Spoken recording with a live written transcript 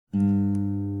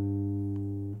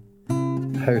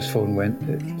house phone went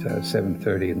at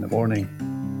 7:30 in the morning,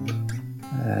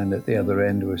 and at the other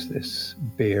end was this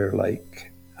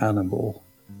bear-like animal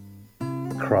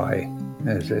cry,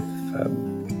 as if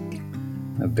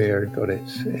a bear got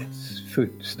its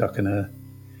foot stuck in a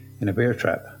bear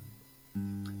trap.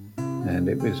 And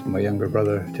it was my younger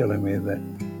brother telling me that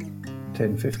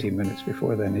 10-15 minutes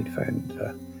before then he'd found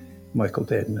Michael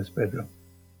dead in his bedroom.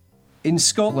 In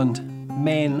Scotland,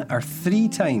 men are 3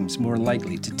 times more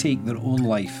likely to take their own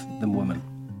life than women.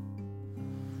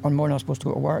 One morning I was supposed to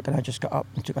go to work and I just got up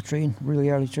and took a train, really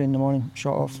early train in the morning,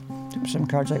 shot off, took my SIM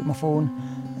cards out of my phone,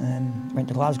 went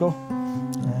to Glasgow.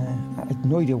 I had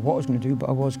no idea what I was going to do, but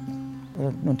I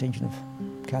had no intention of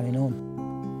carrying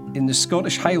on. In the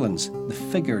Scottish Highlands, the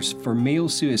figures for male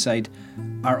suicide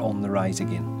are on the rise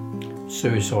again.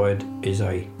 Suicide is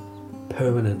a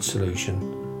permanent solution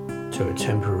to a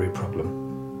temporary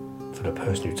problem for the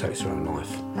person who takes their own life.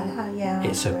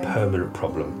 It's a permanent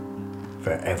problem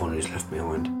for everyone who's left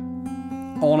behind.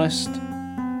 Honest,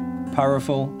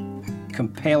 powerful,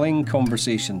 compelling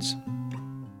conversations.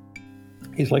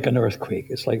 It's like an earthquake.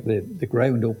 It's like the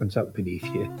ground opens up beneath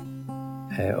you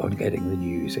on getting the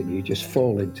news, and you just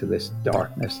fall into this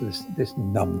darkness, this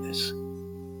numbness.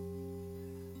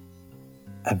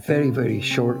 And very, very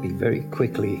shortly, very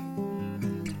quickly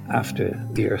after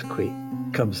the earthquake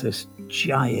comes this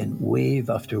giant wave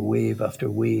after wave after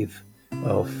wave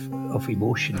of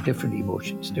emotion, different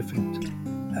emotions, different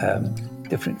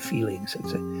feelings.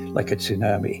 It's like a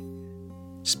tsunami.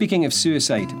 Speaking of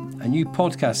suicide, a new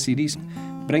podcast series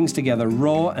brings together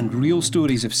raw and real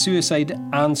stories of suicide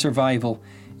and survival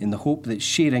in the hope that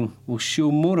sharing will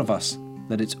show more of us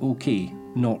that it's okay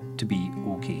not to be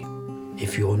okay.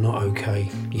 If you're not okay,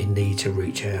 you need to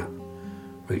reach out.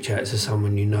 Reach out to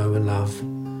someone you know and love.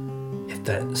 If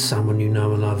that someone you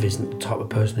know and love isn't the type of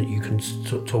person that you can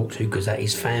talk to, because that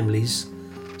is families,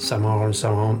 some are and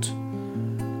some aren't,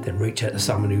 then reach out to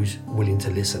someone who's willing to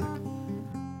listen.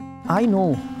 I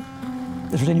know,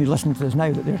 if there's anyone listening to this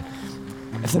now, that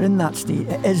if they're in that state,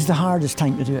 it is the hardest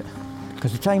time to do it.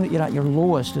 Because the time that you're at your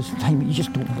lowest is the time that you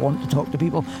just don't want to talk to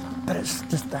people. But it's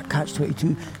just that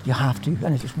catch-22, you have to.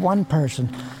 And if it's one person,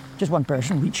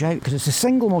 reach out, because it's the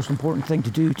single most important thing to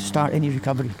do to start any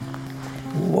recovery.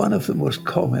 One of the most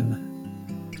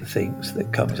common things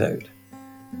that comes out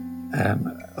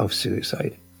of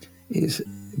suicide is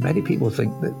many people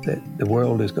think that the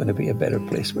world is going to be a better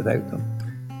place without them,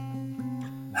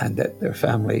 and that their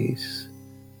families,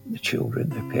 the children,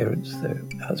 their parents, their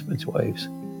husbands, wives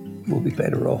will be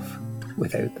better off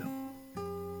without them.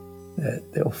 That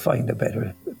they'll find a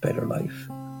better life.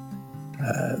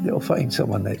 They'll find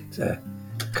someone that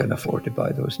can afford to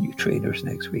buy those new trainers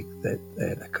next week that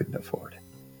I couldn't afford.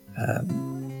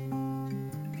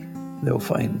 They'll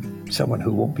find someone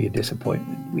who won't be a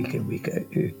disappointment week in, week out,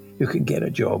 who can get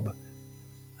a job,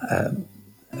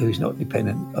 who's not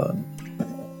dependent on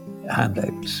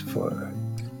handouts,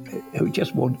 who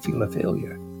just won't feel a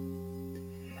failure.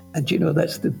 And you know,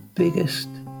 that's the biggest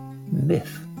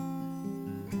myth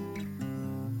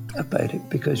about it,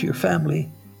 because your family,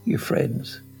 your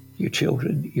friends, your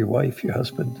children, your wife, your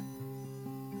husband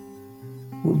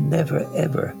will never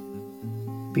ever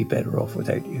be better off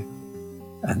without you,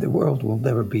 and the world will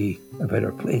never be a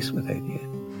better place without you.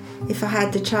 If I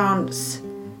had the chance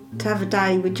to have a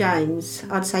day with James,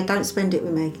 I'd say don't spend it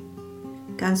with me.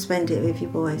 Go and spend it with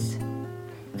your boys.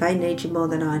 They need you more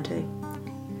than I do.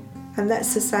 And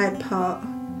that's the sad part,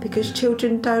 because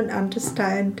children don't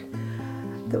understand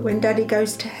that when Daddy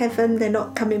goes to heaven, they're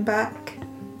not coming back.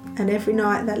 And every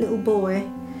night, that little boy,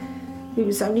 he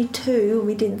was only 2, and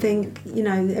we didn't think,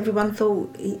 everyone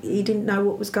thought he didn't know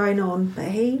what was going on, but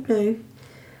he knew.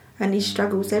 And he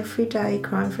struggles every day,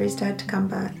 crying for his dad to come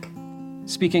back.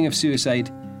 Speaking of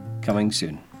suicide, coming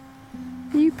soon.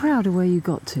 Are you proud of where you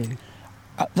got to?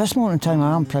 At this moment in time,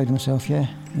 I am proud of myself, yeah.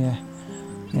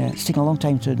 It's taken a long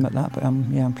time to admit that, but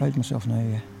I'm proud of myself now,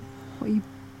 yeah. What are you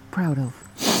proud of?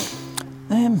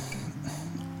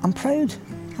 I'm proud.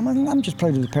 I'm just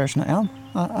proud of the person I am.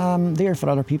 I'm there for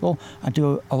other people. I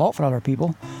do a lot for other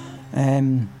people.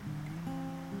 And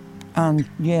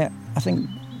yeah, I think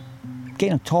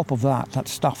getting on top of that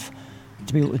stuff,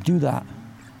 to be able to do that,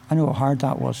 I know how hard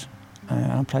that was.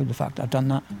 And I'm proud of the fact that I've done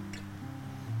that.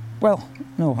 Well,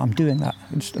 no, I'm doing that.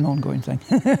 It's an ongoing thing.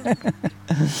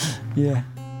 Yeah.